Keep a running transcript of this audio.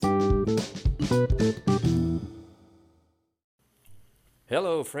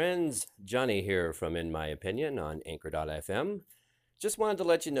Hello, friends. Johnny here from In My Opinion on Anchor.fm. Just wanted to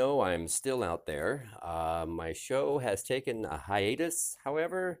let you know I'm still out there. My show has taken a hiatus,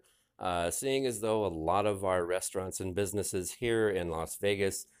 however, seeing as though a lot of our restaurants and businesses here in Las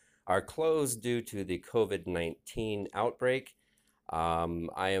Vegas are closed due to the COVID-19 outbreak.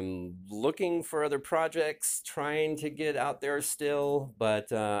 I am looking for other projects, trying to get out there still,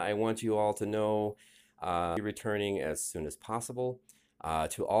 but I want you all to know be returning as soon as possible.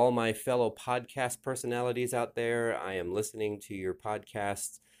 To all my fellow podcast personalities out there, I am listening to your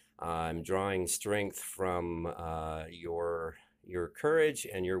podcasts. I'm drawing strength from your courage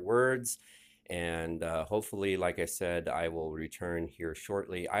and your words. And hopefully, like I said, I will return here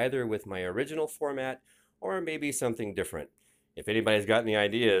shortly, either with my original format or maybe something different. If anybody's got any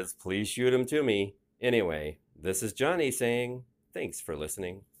ideas, please shoot them to me. Anyway, this is Johnny saying thanks for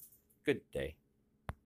listening. Good day.